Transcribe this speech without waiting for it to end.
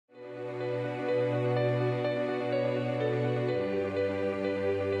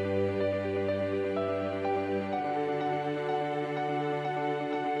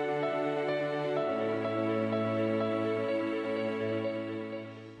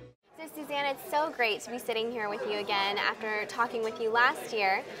it's so great to be sitting here with you again after talking with you last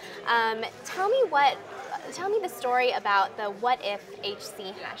year. Tell me the story about the What If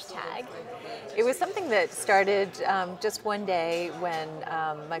HC hashtag. It was something that started just one day when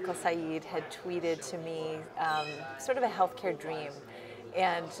Michael Saeed had tweeted to me sort of a healthcare dream.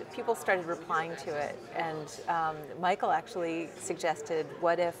 And people started replying to it. And Michael actually suggested,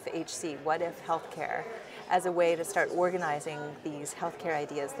 what if HC, what if healthcare, as a way to start organizing these healthcare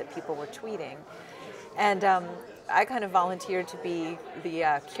ideas that people were tweeting. And I kind of volunteered to be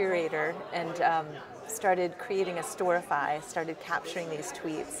the curator and started creating a storify, started capturing these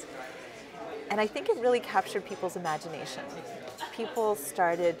tweets. And I think it really captured people's imagination. People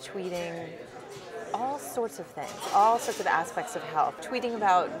started tweeting all sorts of things, all sorts of aspects of health, tweeting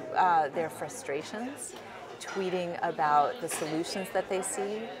about their frustrations, tweeting about the solutions that they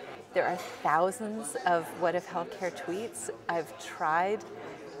see. There are thousands of What If Healthcare tweets. I've tried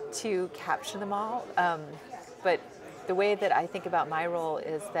to capture them all, but the way that I think about my role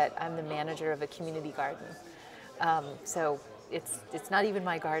is that I'm the manager of a community garden. So it's not even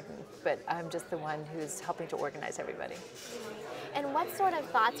my garden, but I'm just the one who's helping to organize everybody. And what sort of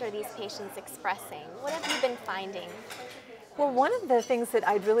thoughts are these patients expressing? What have you been finding? Well, one of the things that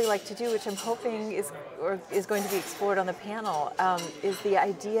I'd really like to do, which I'm hoping is going to be explored on the panel, is the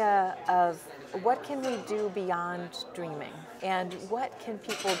idea of what can we do beyond dreaming, and what can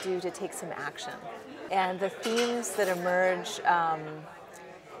people do to take some action. And the themes that emerge,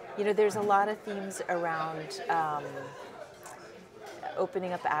 there's a lot of themes around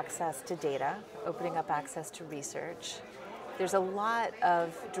opening up access to data, opening up access to research. There's a lot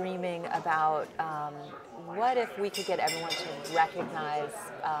of dreaming about what if we could get everyone to recognize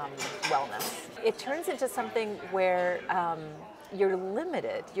wellness. It turns into something where you're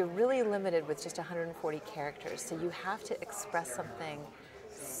limited, you're really limited with just 140 characters, so you have to express something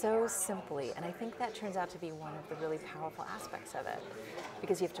so simply, and I think that turns out to be one of the really powerful aspects of it,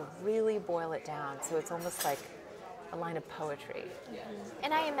 because you have to really boil it down, so it's almost like a line of poetry.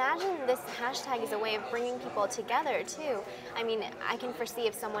 And I imagine this hashtag is a way of bringing people together too. I mean, I can foresee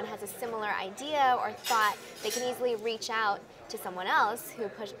if someone has a similar idea or thought, they can easily reach out to someone else who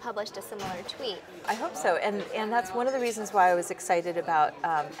published a similar tweet. I hope so, and that's one of the reasons why I was excited about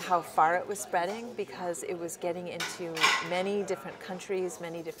how far it was spreading, because it was getting into many different countries,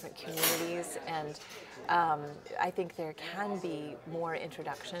 many different communities, and I think there can be more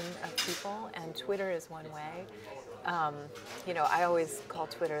introduction of people, and Twitter is one way. I always call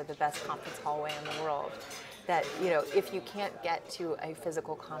Twitter the best conference hallway in the world. That, if you can't get to a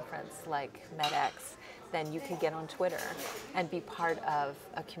physical conference like MedX, then you can get on Twitter and be part of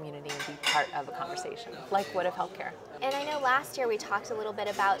a community and be part of a conversation, like What If Healthcare. And I know last year we talked a little bit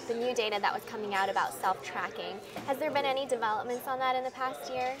about the new data that was coming out about self-tracking. Has there been any developments on that in the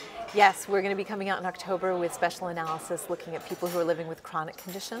past year? Yes, we're going to be coming out in October with special analysis looking at people who are living with chronic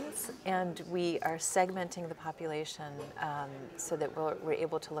conditions, and we are segmenting the population so that we're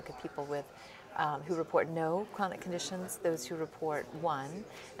able to look at people with who report no chronic conditions, those who report one,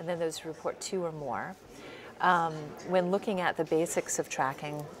 and then those who report two or more. When looking at the basics of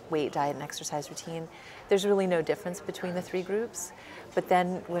tracking weight, diet, and exercise routine, there's really no difference between the three groups. But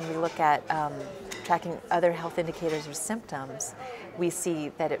then when we look at tracking other health indicators or symptoms, we see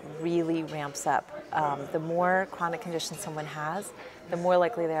that it really ramps up. The more chronic conditions someone has, the more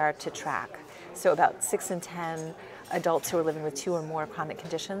likely they are to track. So about 6 in 10 adults who are living with 2 or more chronic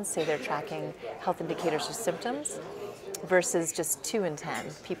conditions say they're tracking health indicators or symptoms, versus just 2 in 10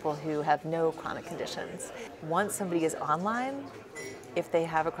 people who have no chronic conditions. Once somebody is online, if they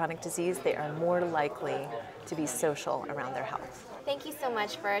have a chronic disease, they are more likely to be social around their health. Thank you so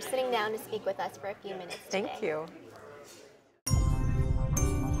much for sitting down to speak with us for a few minutes today. Thank you.